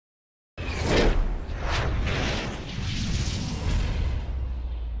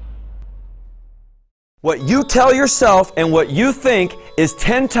What you tell yourself and what you think is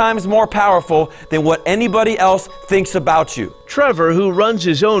 10 times more powerful than what anybody else thinks about you. Trevor, who runs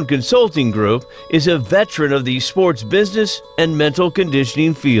his own consulting group, is a veteran of the sports business and mental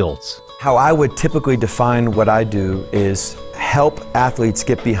conditioning fields. How I would typically define what I do is help athletes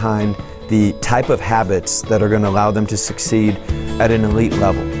get behind the type of habits that are going to allow them to succeed at an elite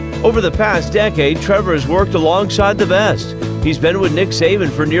level. Over the past decade, Trevor has worked alongside the best. He's been with Nick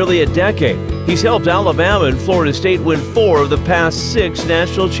Saban for nearly a decade. He's helped Alabama and Florida State win 4 of the past 6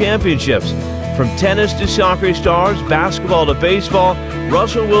 national championships. From tennis to soccer stars, basketball to baseball,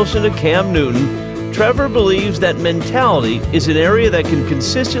 Russell Wilson to Cam Newton, Trevor believes that mentality is an area that can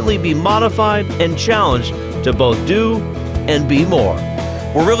consistently be modified and challenged to both do and be more.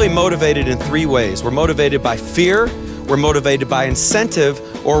 We're really motivated in 3 ways. We're motivated by fear, we're motivated by incentive,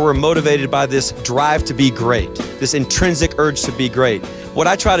 or we're motivated by this drive to be great, this intrinsic urge to be great. What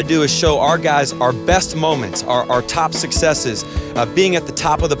I try to do is show our guys our best moments, our top successes, being at the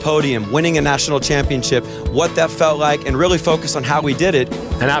top of the podium, winning a national championship, what that felt like, and really focus on how we did it.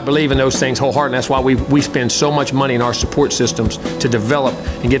 And I believe in those things wholeheartedly. That's why we spend so much money in our support systems to develop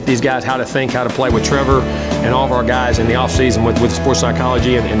and get these guys how to think, how to play with Trevor and all of our guys in the offseason with sports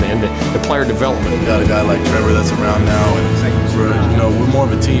psychology and the player development. We got a guy like Trevor that's around now, and we're more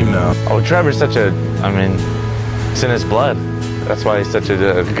of a team now. Oh, Trevor's such a, it's in his blood. That's why he's such a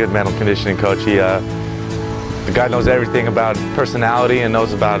good mental conditioning coach. The guy knows everything about personality and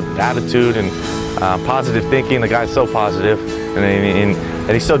knows about attitude and positive thinking. The guy's so positive,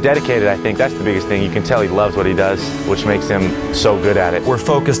 and he's so dedicated. I think that's the biggest thing. You can tell he loves what he does, which makes him so good at it. We're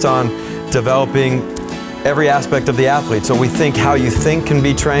focused on developing every aspect of the athlete. So we think how you think can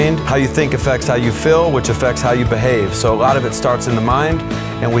be trained. How you think affects how you feel, which affects how you behave. So a lot of it starts in the mind,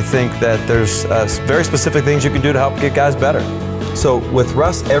 and we think that there's very specific things you can do to help get guys better. So with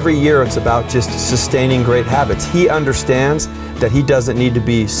Russ, every year it's about just sustaining great habits. He understands that he doesn't need to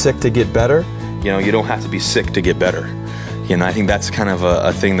be sick to get better. You don't have to be sick to get better. I think that's kind of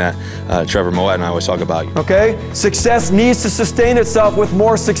a thing that Trevor, Moawad, and I always talk about. Okay? Success needs to sustain itself with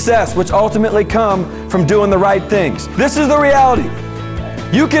more success, which ultimately come from doing the right things. This is the reality.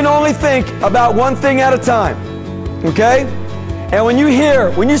 You can only think about one thing at a time. Okay? And when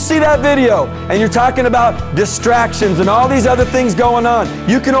you see that video and you're talking about distractions and all these other things going on,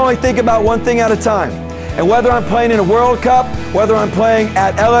 you can only think about one thing at a time. And whether I'm playing in a World Cup, whether I'm playing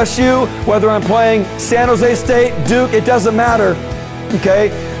at LSU, whether I'm playing San Jose State, Duke, it doesn't matter, okay?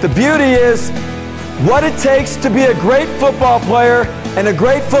 The beauty is what it takes to be a great football player and a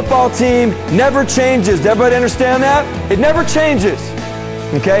great football team never changes. Does everybody understand that? It never changes,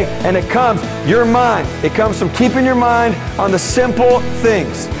 okay? And it comes, your mind, it comes from keeping your mind on the simple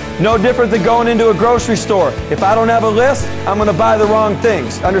things. No different than going into a grocery store. If I don't have a list, I'm gonna buy the wrong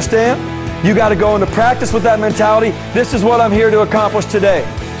things, understand? You got to go into practice with that mentality. This is what I'm here to accomplish today.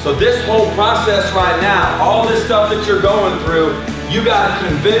 So this whole process right now, all this stuff that you're going through, you got to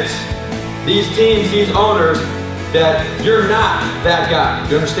convince these teams, these owners, that you're not that guy.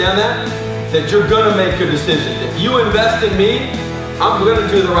 You understand that? That you're going to make a decision. If you invest in me, I'm going to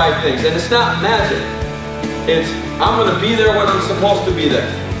do the right things. And it's not magic. It's, I'm going to be there when I'm supposed to be there.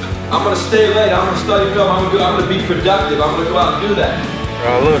 I'm going to stay late. I'm going to study film. I'm going to be productive. I'm going to go out and do that.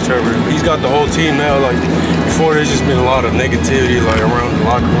 I love Trevor. He's got the whole team now. Like before, there's just been a lot of negativity like around the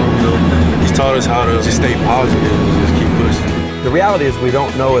locker room. He's taught us how to just stay positive and just keep pushing. The reality is we don't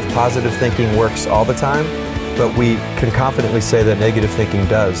know if positive thinking works all the time, but we can confidently say that negative thinking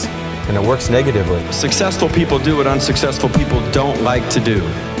does, and it works negatively. Successful people do what unsuccessful people don't like to do.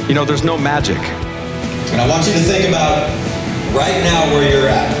 There's no magic. And I want you to think about right now where you're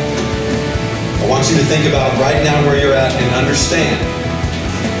at. I want you to think about right now where you're at and understand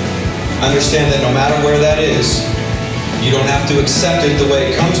that no matter where that is, you don't have to accept it the way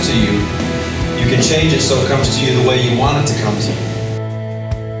it comes to you. You can change it so it comes to you the way you want it to come to you.